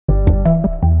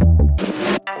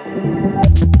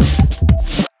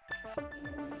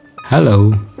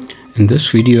Hello, in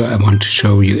this video I want to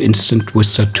show you Instant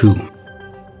Twister 2.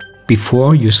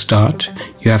 Before you start,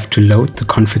 you have to load the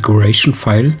configuration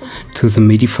file to the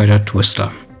Midifighter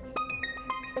Twister.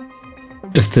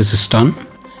 If this is done,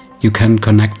 you can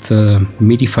connect the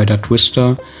Midifighter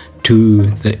Twister to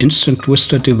the Instant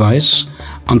Twister device.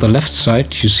 On the left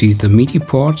side you see the MIDI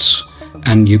ports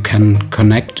and you can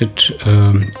connect it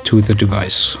to the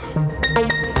device.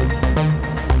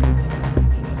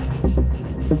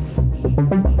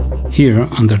 Here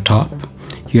on the top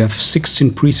you have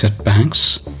 16 preset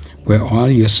banks where all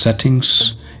your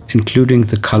settings, including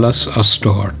the colors, are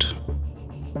stored.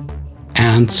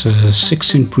 And the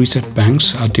 16 preset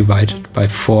banks are divided by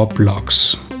 4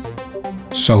 blocks.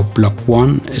 So block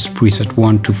 1 is preset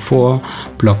 1 to 4,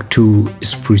 block 2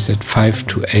 is preset 5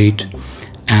 to 8,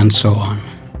 and so on.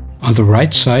 On the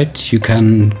right side you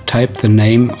can type the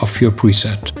name of your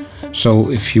preset.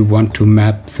 So if you want to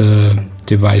map the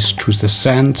device to the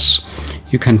sense,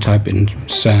 you can type in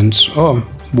sense or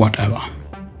whatever.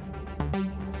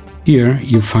 Here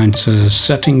you find the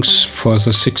settings for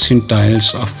the 16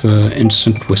 dials of the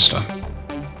Instant Twister.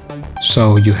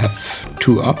 So you have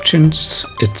two options.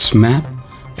 It's map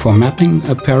for mapping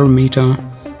a parameter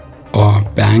or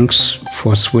banks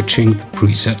for switching the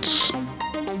presets.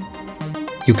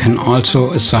 You can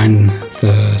also assign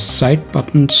the side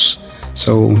buttons.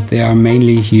 So they are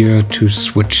mainly here to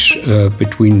switch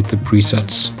between the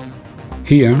presets.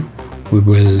 Here we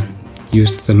will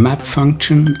use the map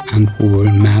function and we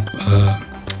will map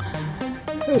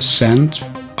a send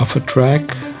of a track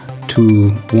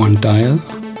to one dial,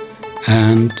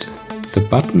 and the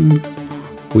button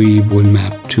we will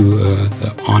map to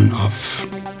the on-off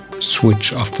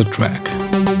switch of the track.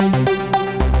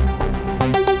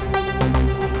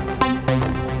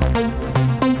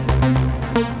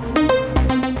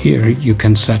 Here you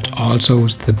can set also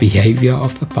the behavior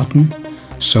of the button,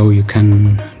 so you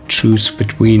can choose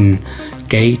between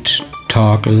gate,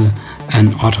 toggle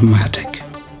and automatic.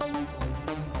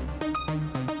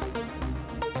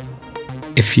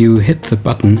 If you hit the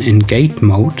button in gate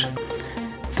mode,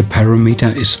 the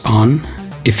parameter is on.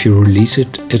 If you release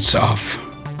it, it's off.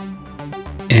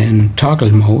 In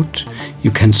toggle mode, you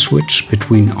can switch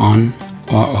between on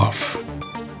or off.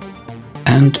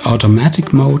 And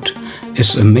automatic mode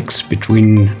is a mix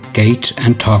between gate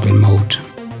and toggle mode.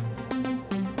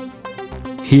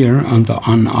 Here on the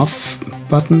on-off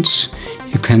buttons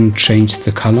you can change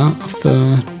the color of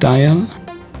the dial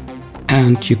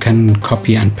and you can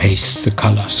copy and paste the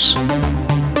colors.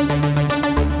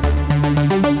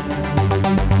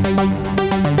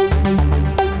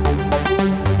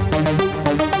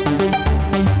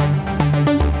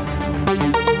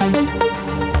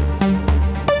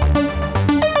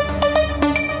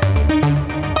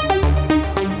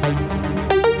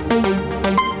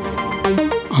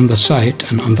 On the side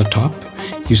and on the top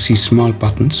you see small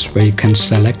buttons where you can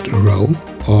select a row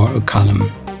or a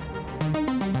column.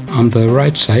 On the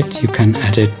right side you can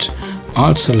edit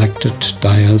all selected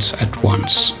dials at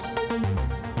once.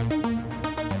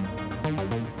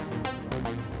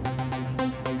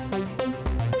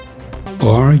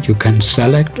 Or you can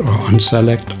select or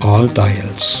unselect all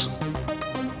dials.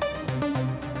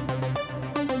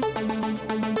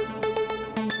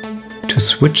 To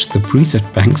switch the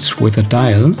preset banks with a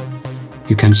dial,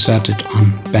 you can set it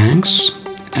on banks,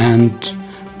 and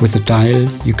with a dial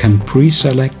you can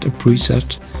pre-select a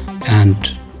preset,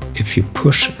 and if you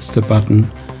push the button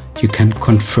you can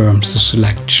confirm the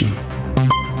selection.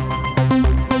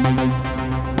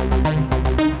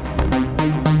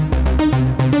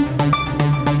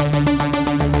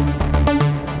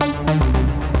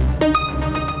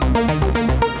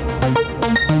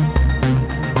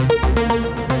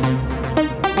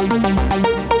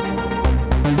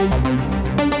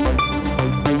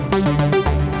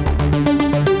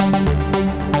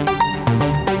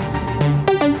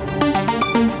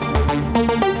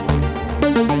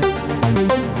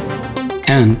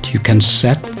 And you can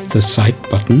set the side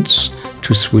buttons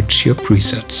to switch your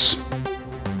presets.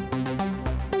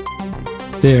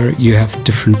 There you have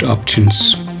different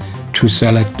options to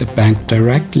select a bank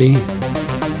directly,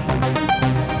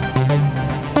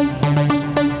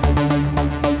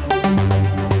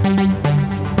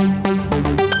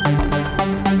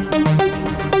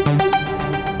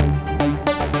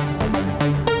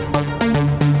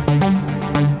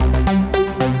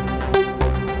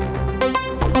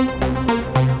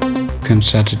 can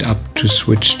set it up to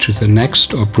switch to the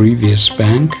next or previous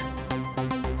bank,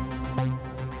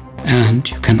 and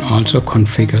you can also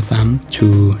configure them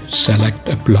to select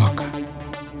a block.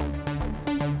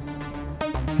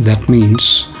 That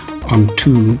means on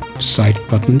two side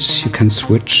buttons you can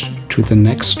switch to the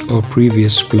next or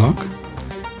previous block,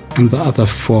 and the other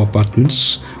 4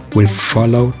 buttons will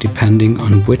follow depending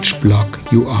on which block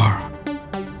you are.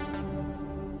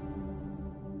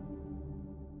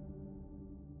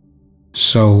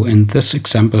 So in this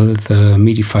example, the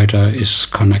Midifighter is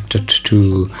connected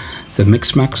to the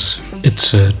MIXMUX.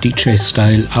 It's a DJ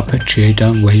Style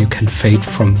Arpeggiator where you can fade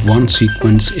from one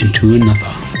sequence into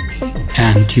another.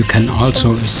 And you can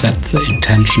also set the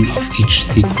intention of each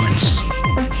sequence.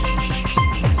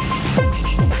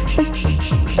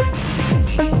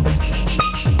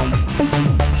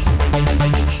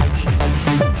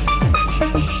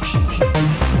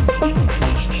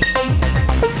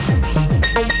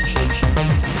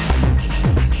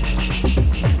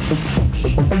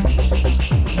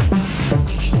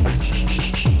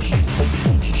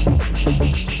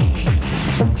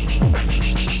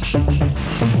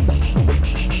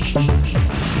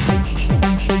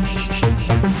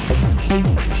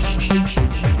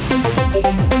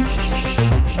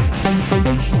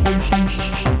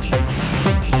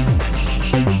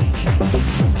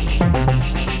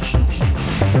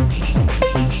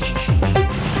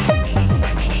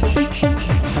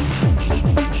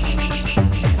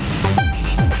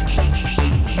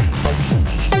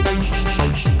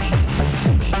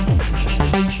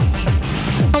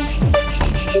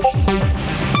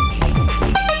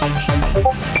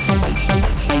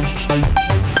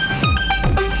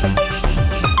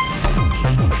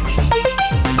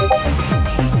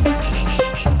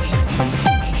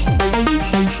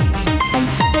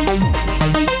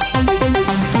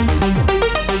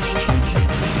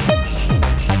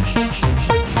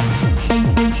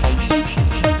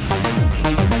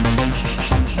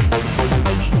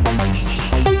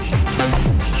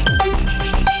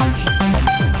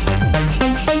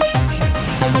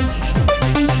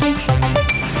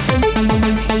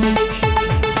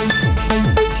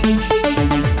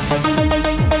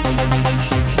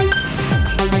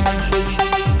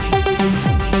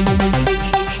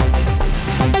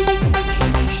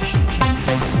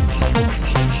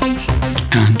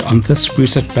 On this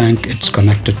preset bank, it's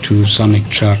connected to Sonic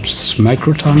Charges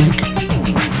Microtonic.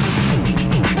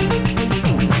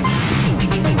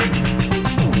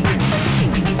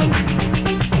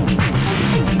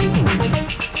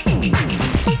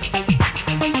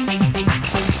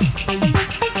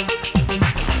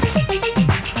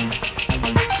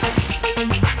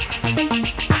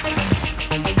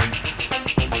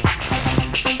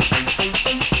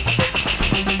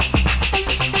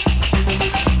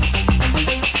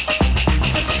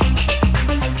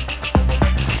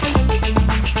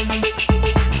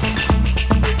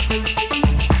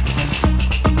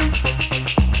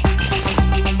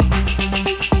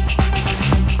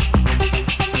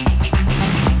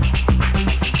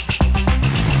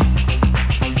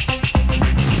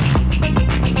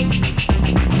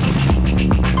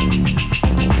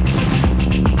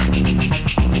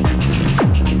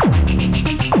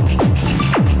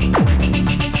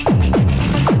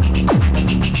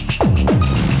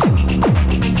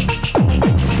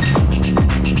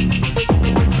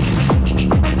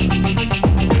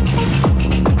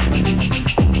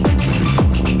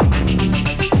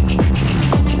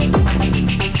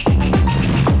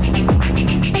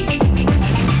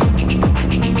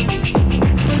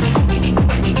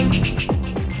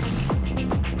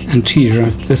 And here,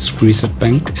 this preset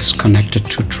bank is connected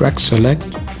to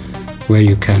Trackselect, where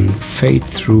you can fade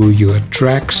through your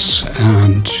tracks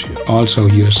and also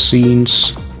your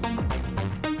scenes.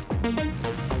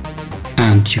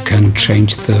 And you can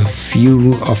change the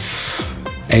view of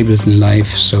Ableton Live,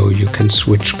 so you can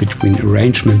switch between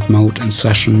arrangement mode and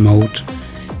session mode.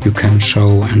 You can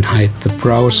show and hide the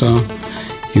browser.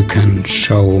 You can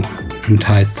show and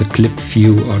hide the clip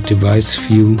view or device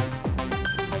view.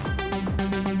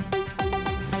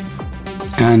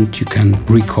 And you can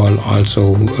recall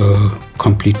also a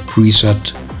complete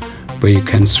preset where you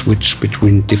can switch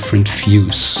between different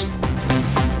views.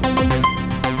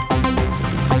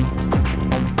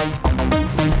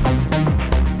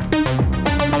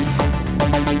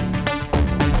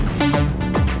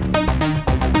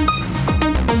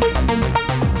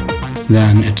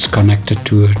 Then it's connected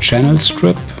to a channel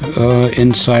strip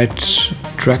inside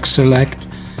Trackselect,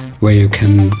 where you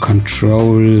can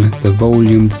control the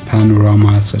volume, the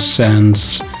panorama, the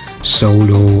sense,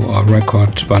 solo or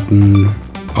record button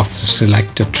of the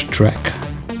selected track.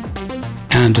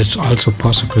 And it's also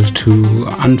possible to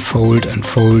unfold and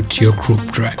fold your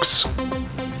group tracks.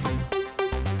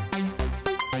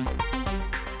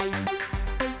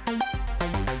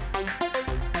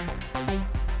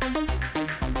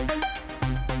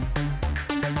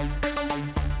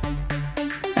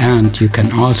 And you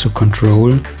can also control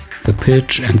the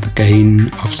pitch and the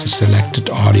gain of the selected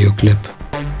audio clip.